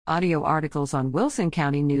Audio articles on Wilson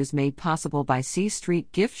County News made possible by C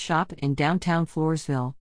Street Gift Shop in downtown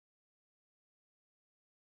Floresville.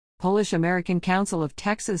 Polish American Council of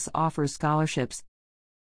Texas offers scholarships.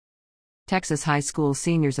 Texas high school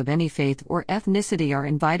seniors of any faith or ethnicity are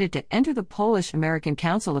invited to enter the Polish American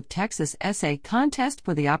Council of Texas essay contest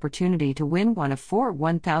for the opportunity to win one of 4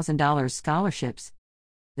 $1,000 scholarships.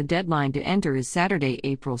 The deadline to enter is Saturday,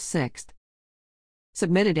 April 6th.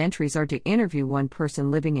 Submitted entries are to interview one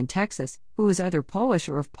person living in Texas who is either Polish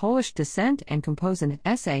or of Polish descent and compose an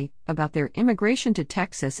essay about their immigration to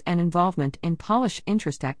Texas and involvement in Polish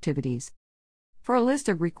interest activities. For a list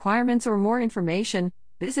of requirements or more information,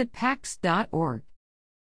 visit pax.org.